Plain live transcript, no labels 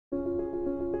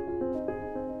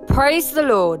Praise the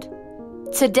Lord.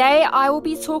 Today I will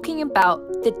be talking about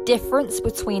the difference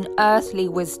between earthly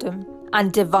wisdom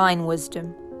and divine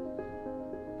wisdom.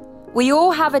 We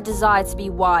all have a desire to be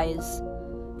wise.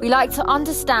 We like to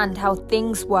understand how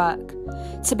things work,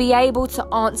 to be able to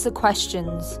answer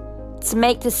questions, to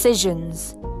make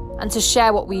decisions, and to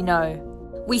share what we know.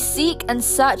 We seek and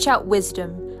search out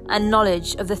wisdom and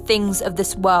knowledge of the things of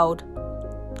this world,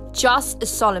 just as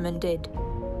Solomon did.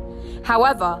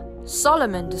 However,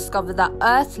 Solomon discovered that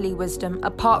earthly wisdom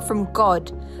apart from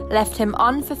God left him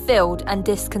unfulfilled and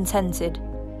discontented.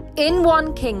 In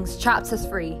 1 Kings chapter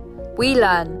 3, we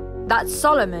learn that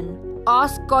Solomon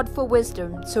asked God for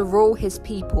wisdom to rule his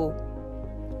people.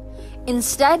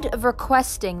 Instead of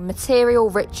requesting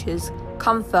material riches,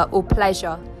 comfort, or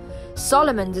pleasure,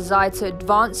 Solomon desired to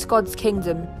advance God's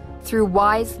kingdom through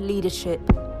wise leadership.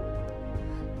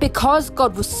 Because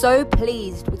God was so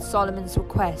pleased with Solomon's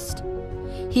request,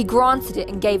 he granted it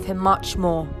and gave him much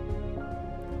more.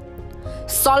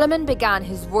 Solomon began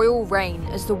his royal reign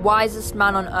as the wisest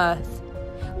man on earth,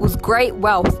 with great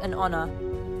wealth and honor.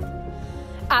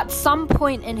 At some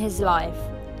point in his life,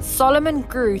 Solomon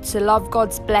grew to love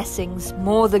God's blessings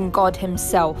more than God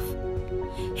himself.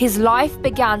 His life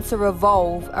began to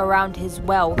revolve around his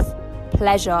wealth,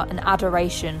 pleasure, and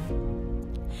adoration.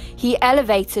 He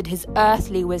elevated his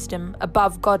earthly wisdom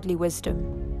above godly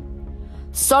wisdom.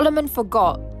 Solomon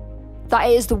forgot that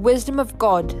it is the wisdom of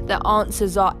God that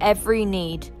answers our every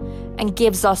need and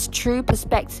gives us true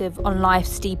perspective on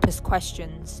life's deepest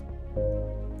questions.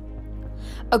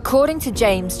 According to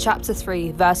James chapter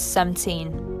 3, verse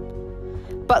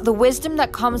 17, "But the wisdom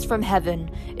that comes from heaven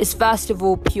is first of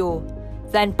all pure,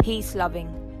 then peace-loving,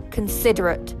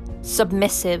 considerate,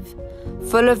 submissive,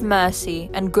 full of mercy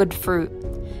and good fruit,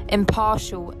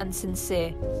 impartial and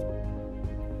sincere."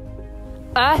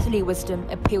 Earthly wisdom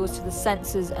appeals to the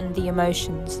senses and the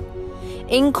emotions.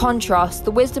 In contrast,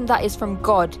 the wisdom that is from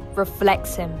God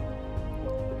reflects Him.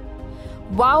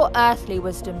 While earthly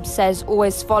wisdom says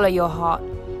always follow your heart,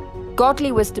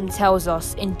 godly wisdom tells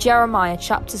us in Jeremiah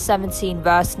chapter 17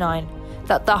 verse 9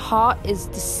 that the heart is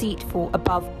deceitful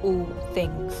above all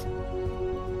things.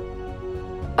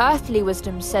 Earthly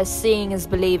wisdom says seeing is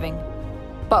believing,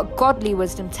 but godly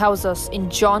wisdom tells us in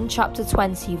John chapter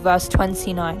 20 verse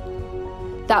 29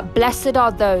 that blessed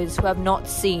are those who have not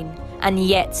seen and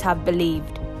yet have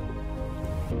believed.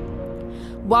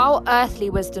 While earthly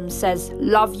wisdom says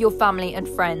love your family and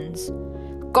friends,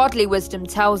 godly wisdom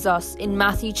tells us in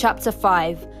Matthew chapter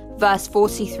 5 verse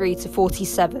 43 to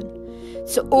 47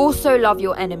 to also love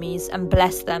your enemies and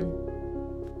bless them.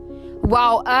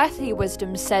 While earthly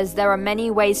wisdom says there are many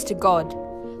ways to God,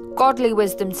 godly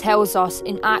wisdom tells us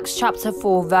in Acts chapter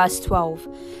 4 verse 12,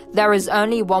 there is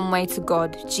only one way to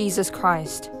God, Jesus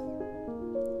Christ.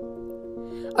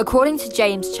 According to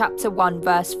James chapter 1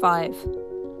 verse 5,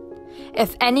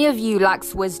 "If any of you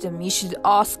lacks wisdom, you should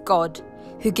ask God,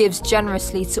 who gives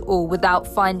generously to all without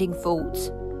finding fault,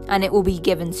 and it will be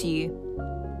given to you."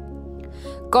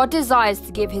 God desires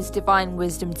to give His divine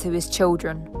wisdom to His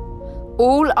children.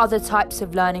 All other types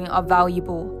of learning are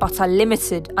valuable, but are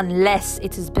limited unless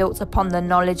it is built upon the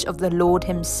knowledge of the Lord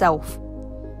Himself.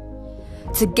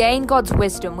 To gain God's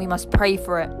wisdom, we must pray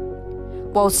for it,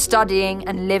 while studying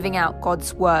and living out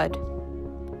God's word.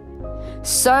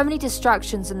 So many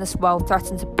distractions in this world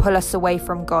threaten to pull us away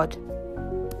from God.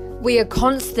 We are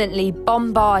constantly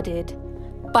bombarded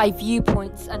by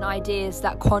viewpoints and ideas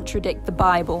that contradict the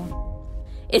Bible.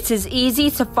 It is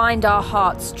easy to find our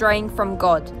hearts straying from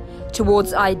God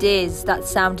towards ideas that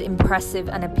sound impressive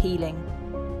and appealing.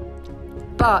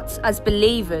 But as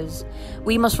believers,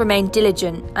 we must remain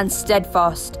diligent and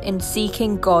steadfast in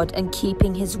seeking God and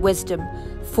keeping His wisdom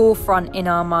forefront in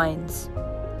our minds.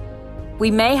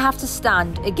 We may have to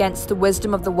stand against the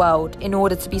wisdom of the world in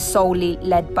order to be solely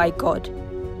led by God.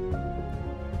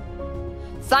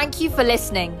 Thank you for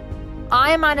listening.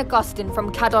 I am Augustine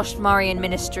from Kadosh Marian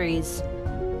Ministries.